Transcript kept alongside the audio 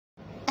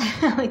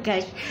Oh my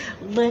gosh,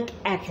 look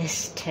at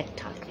this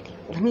TikTok video.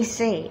 Let me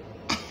see.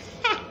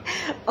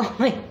 Oh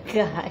my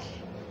gosh.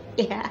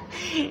 Yeah.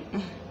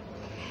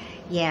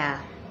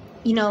 Yeah.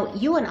 You know,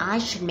 you and I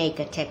should make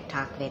a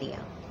TikTok video.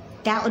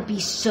 That would be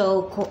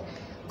so cool.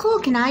 Cool,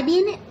 can I be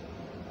in it?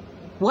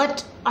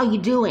 What are you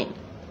doing?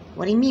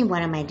 What do you mean,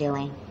 what am I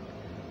doing?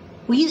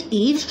 Were you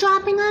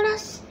eavesdropping on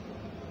us?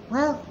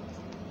 Well,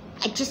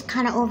 I just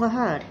kind of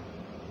overheard.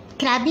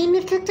 Can I be in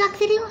the TikTok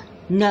video?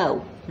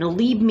 No. No,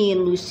 leave me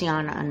and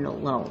Luciana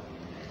alone.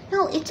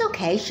 No, it's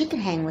okay. She can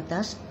hang with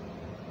us.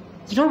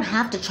 You don't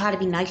have to try to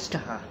be nice to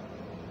her.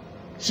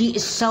 She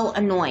is so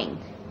annoying.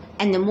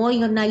 And the more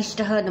you're nice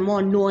to her, the more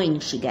annoying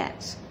she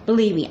gets.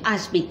 Believe me, I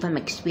speak from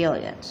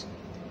experience.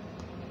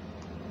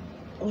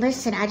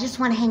 Listen, I just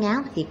want to hang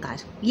out with you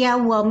guys. Yeah,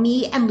 well,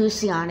 me and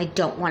Luciana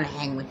don't want to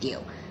hang with you.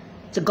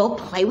 So go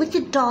play with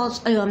your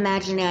dolls or your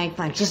imaginary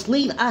friends. Just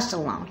leave us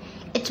alone.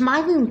 It's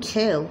my room,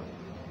 too.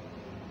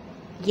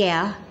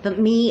 Yeah, but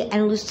me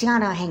and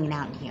Luciana are hanging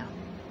out in here.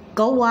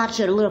 Go watch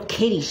your little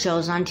kitty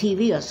shows on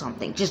TV or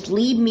something. Just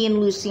leave me and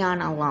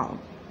Luciana alone.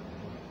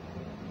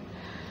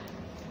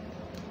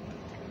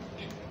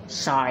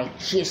 Sorry,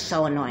 she is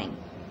so annoying.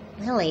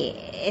 Really,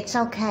 it's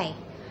okay.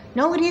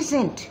 No, it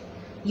isn't.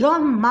 You're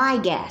my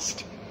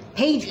guest.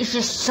 Paige is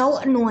just so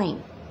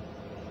annoying.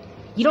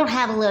 You don't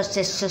have a little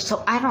sister,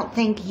 so I don't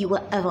think you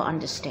will ever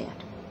understand.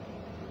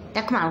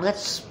 Now, come on,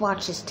 let's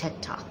watch this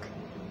TikTok.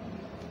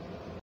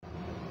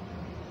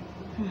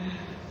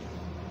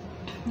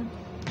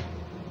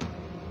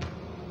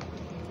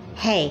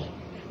 Hey,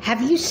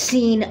 have you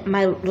seen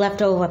my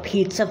leftover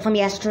pizza from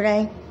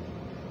yesterday?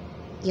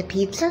 Your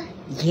pizza?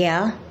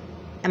 Yeah.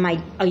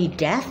 Are you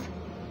deaf?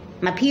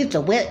 My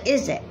pizza, where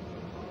is it?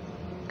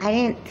 I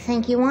didn't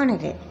think you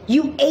wanted it.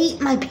 You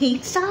ate my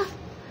pizza?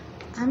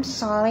 I'm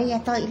sorry, I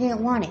thought you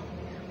didn't want it.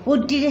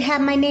 Well, did it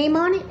have my name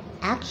on it?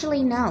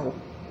 Actually, no.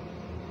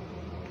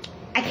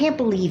 I can't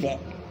believe it.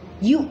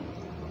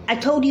 I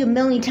told you a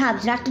million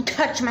times not to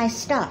touch my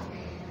stuff.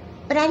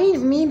 But I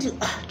didn't mean to.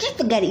 Just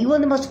forget it. You were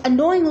the most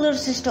annoying little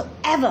sister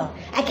ever.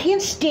 I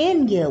can't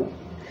stand you.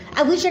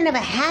 I wish I never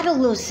had a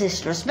little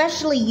sister,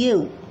 especially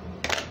you.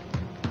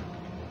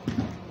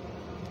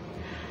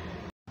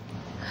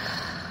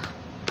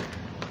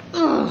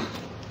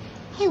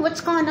 Hey,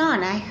 what's going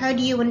on? I heard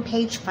you and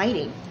Paige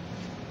fighting.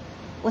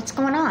 What's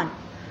going on?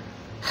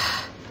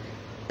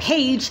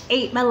 Paige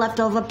ate my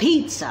leftover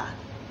pizza.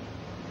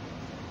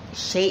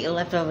 She ate your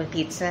leftover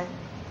pizza?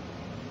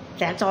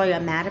 That's all you're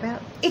mad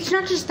about? It's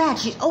not just that.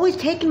 She's always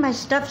taking my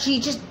stuff. She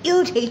just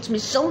irritates me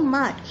so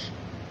much.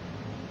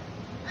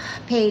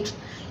 Paige,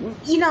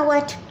 you know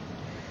what?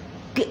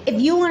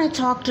 If you want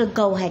to talk to her,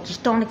 go ahead.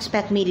 Just don't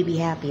expect me to be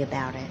happy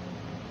about it.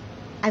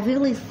 I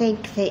really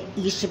think that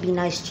you should be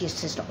nice to your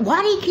sister.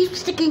 Why do you keep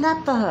sticking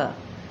up for her?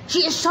 She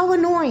is so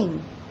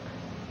annoying.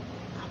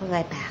 I'll be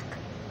right back.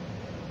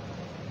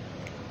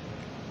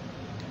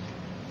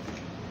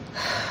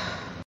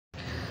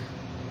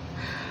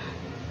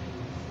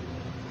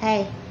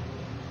 Hey.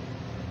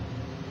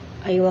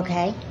 Are you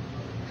okay?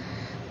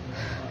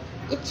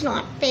 It's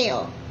not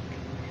fair.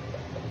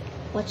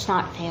 What's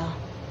not fair?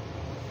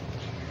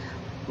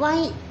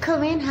 Why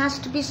Corrine has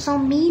to be so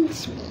mean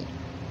to me?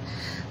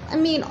 I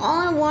mean,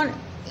 all I want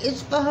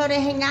is for her to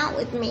hang out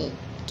with me.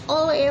 It's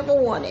all I ever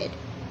wanted.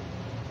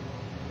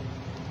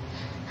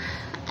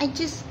 I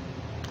just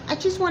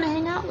want to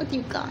hang out with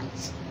you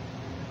guys.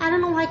 I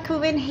don't know why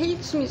Corrine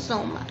hates me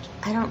so much.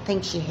 I don't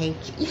think she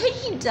hates you. Yeah,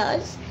 she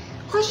does.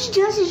 All she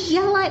does is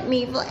yell at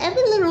me. For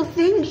every little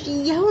thing,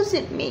 she yells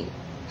at me.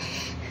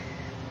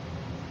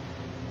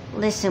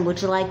 Listen, would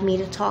you like me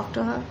to talk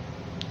to her?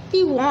 If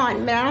you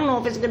want, but I don't know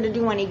if it's going to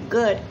do any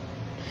good.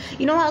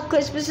 You know how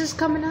Christmas is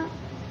coming up?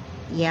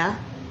 Yeah?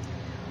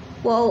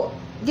 Well,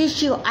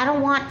 this year, I don't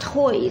want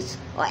toys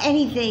or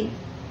anything.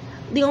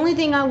 The only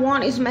thing I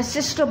want is my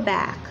sister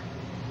back.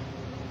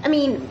 I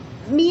mean,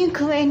 me and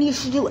Corrine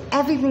used to do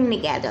everything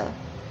together.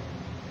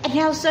 And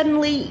now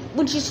suddenly,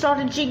 when she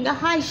started junior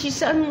high, she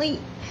suddenly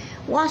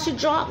wants to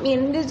drop me,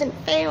 and it isn't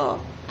fair.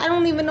 I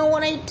don't even know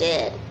what I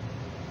did.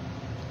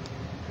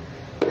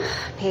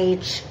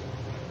 Paige,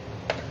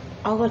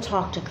 I'll go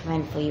talk to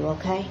Corrine for you,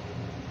 okay?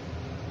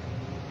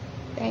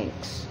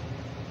 Thanks.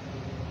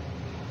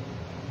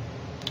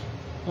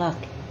 Look,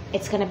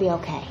 it's gonna be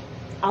okay.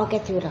 I'll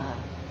get through to her.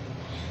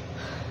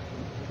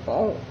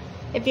 Oh,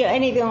 if you're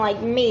anything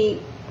like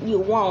me, you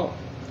won't.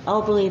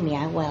 Oh, believe me,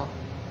 I will.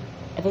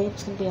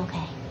 Everything's gonna be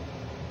okay.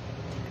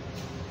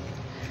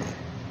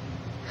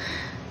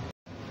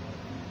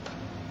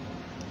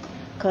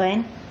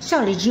 Corrine,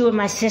 so did you and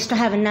my sister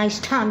have a nice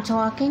time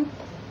talking?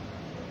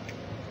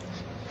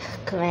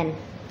 Corrine,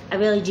 I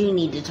really do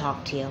need to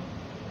talk to you.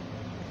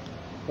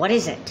 What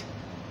is it?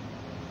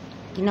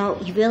 You know,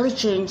 you really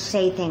shouldn't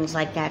say things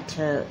like that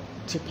to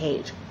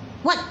Paige.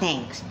 What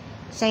things?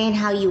 Saying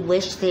how you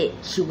wish that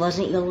she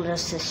wasn't your little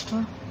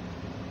sister?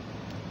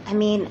 I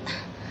mean,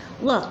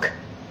 look,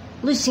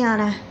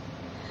 Luciana,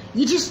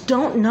 you just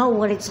don't know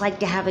what it's like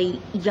to have a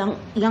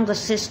younger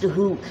sister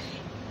who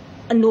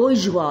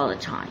annoys you all the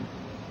time.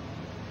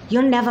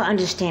 You'll never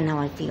understand how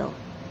I feel.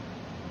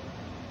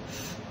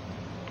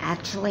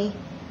 Actually,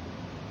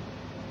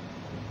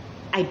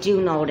 I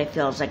do know what it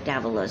feels like to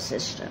have a little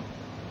sister.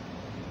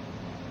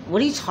 What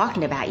are you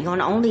talking about? You're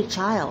an only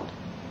child.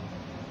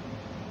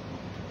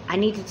 I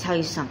need to tell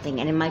you something,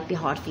 and it might be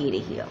hard for you to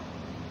hear.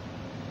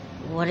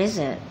 What is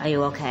it? Are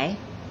you okay?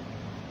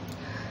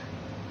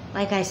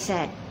 Like I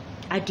said,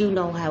 I do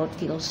know how it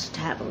feels to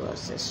have a little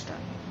sister.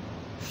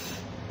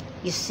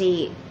 You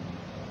see,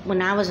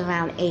 when I was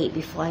around 8,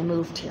 before I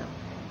moved here,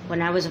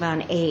 when I was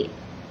around 8,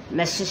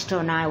 my sister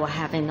and I were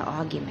having an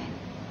argument.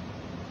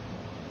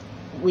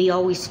 We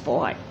always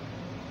fought.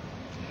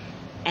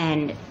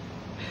 And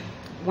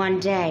one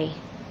day,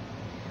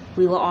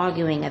 we were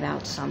arguing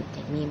about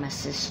something, me and my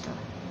sister.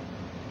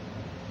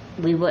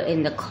 We were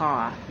in the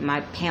car.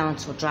 My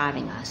parents were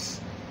driving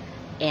us.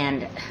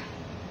 And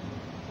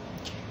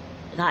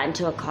got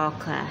into a car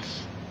crash.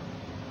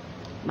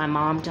 My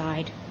mom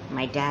died,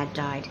 my dad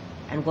died,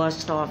 and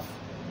worst off,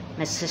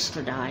 my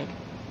sister died.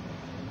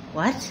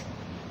 What?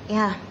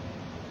 Yeah.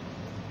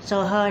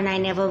 So her and I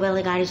never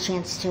really got a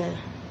chance to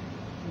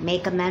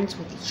make amends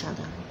with each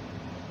other.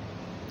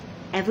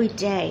 Every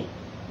day,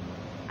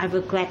 I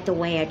regret the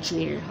way I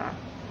treated her.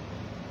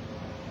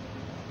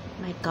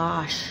 My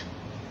gosh.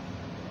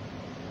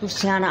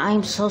 Luciana,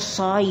 I'm so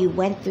sorry you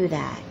went through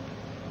that.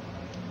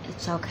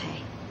 It's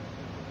okay.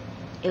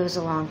 It was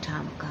a long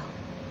time ago.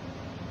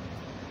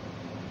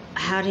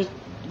 How did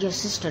your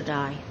sister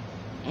die?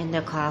 In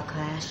the car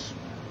crash.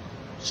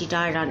 She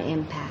died on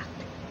impact.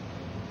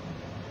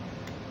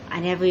 I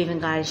never even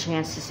got a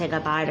chance to say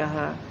goodbye to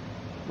her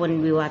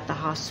when we were at the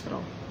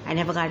hospital. I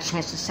never got a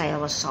chance to say I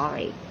was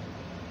sorry.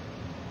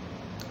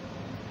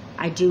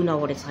 I do know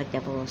what it's like to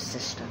have a little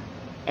sister.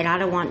 And I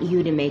don't want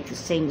you to make the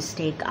same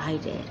mistake I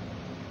did.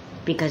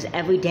 Because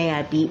every day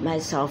I beat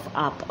myself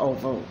up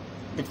over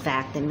the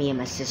fact that me and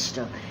my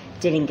sister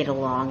didn't get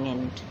along,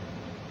 and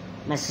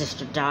my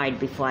sister died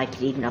before I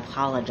could even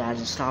apologize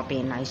and start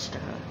being nice to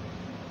her.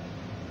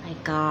 My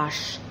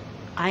gosh,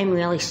 I'm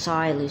really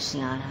sorry,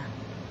 Luciana.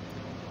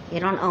 You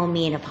don't owe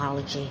me an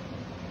apology.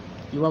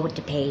 You owe it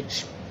to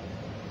Paige.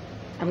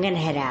 I'm gonna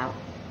head out.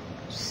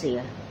 See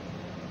ya.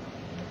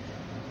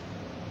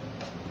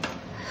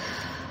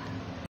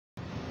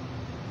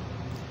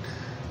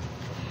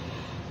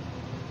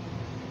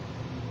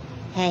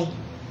 Hey.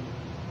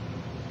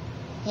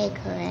 Hey,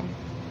 Corrine.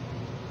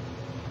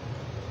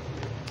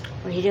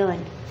 What are you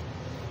doing?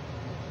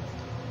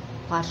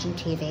 Watching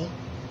TV?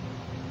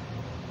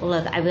 Well,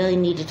 look, I really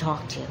need to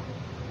talk to you.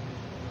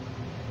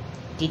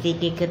 Do you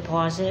think you could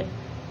pause it?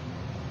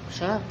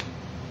 Sure.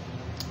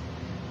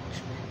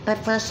 But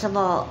first of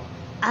all,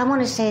 I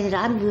want to say that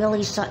I'm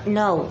really sorry.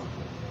 No,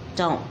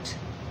 don't.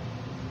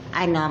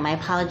 I know my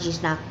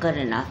apology's not good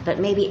enough, but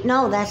maybe...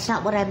 No, that's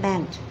not what I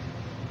meant.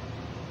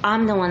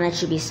 I'm the one that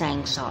should be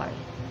saying sorry.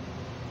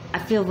 I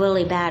feel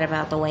really bad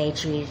about the way I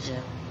treated you.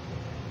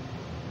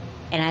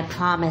 And I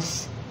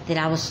promise that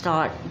I will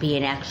start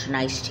being extra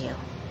nice to you.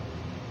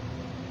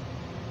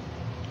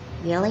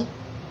 Really?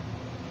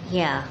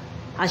 Yeah.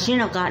 I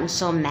shouldn't have gotten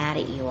so mad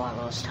at you all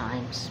those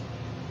times.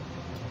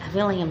 I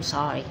really am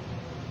sorry.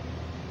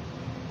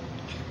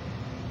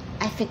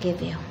 I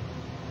forgive you.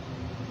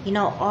 You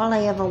know, all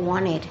I ever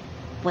wanted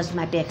was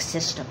my big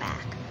sister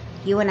back.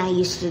 You and I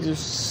used to do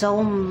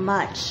so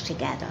much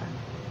together.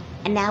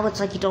 And now it's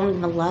like you don't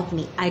even love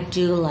me. I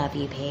do love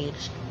you,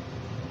 Paige.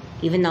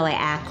 Even though I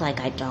act like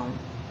I don't.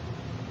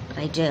 But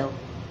I do.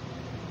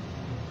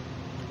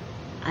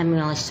 I'm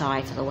really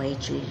sorry for the way I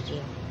treated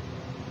you.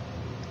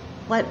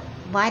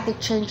 Why the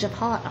change of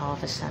heart all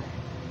of a sudden?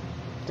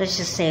 Let's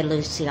just say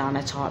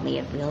Luciana taught me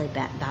a really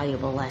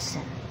valuable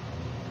lesson.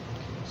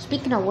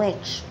 Speaking of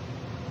which,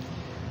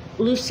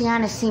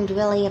 Luciana seemed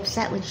really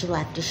upset when she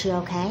left. Is she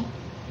okay?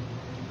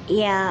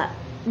 Yeah,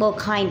 well,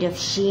 kind of.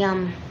 She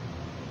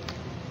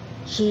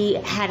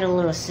had a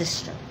little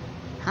sister.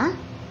 Huh?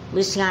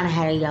 Luciana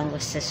had a younger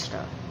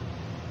sister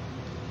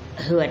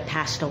who had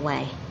passed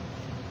away.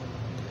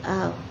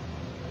 Oh,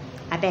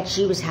 I bet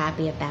she was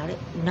happy about it.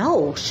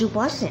 No, she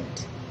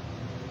wasn't.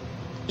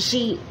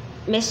 She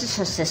misses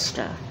her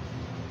sister.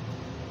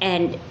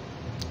 And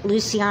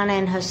Luciana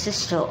and her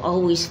sister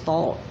always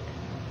fought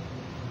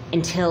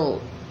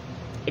until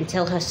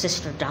her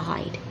sister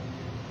died.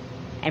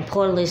 And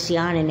poor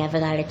Luciana never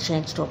got a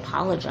chance to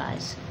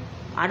apologize.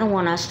 I don't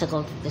want us to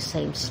go through the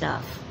same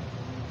stuff.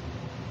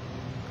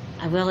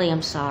 I really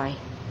am sorry.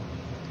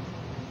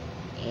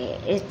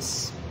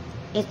 It's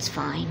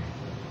fine.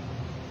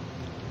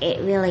 It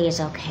really is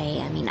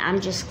okay. I mean,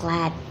 I'm just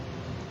glad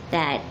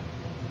that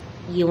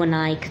you and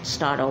I could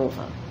start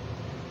over.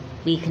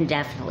 We can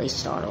definitely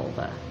start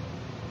over.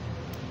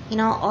 You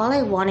know, all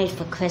I wanted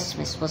for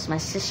Christmas was my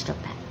sister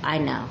back. I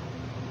know.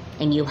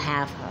 And you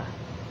have her.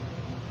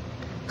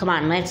 Come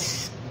on,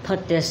 let's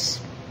put this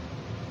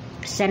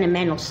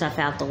sentimental stuff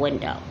out the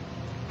window.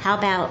 How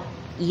about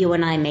you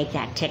and I make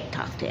that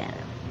TikTok together?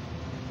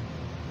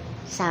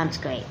 Sounds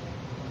great.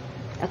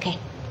 Okay,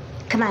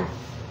 come on.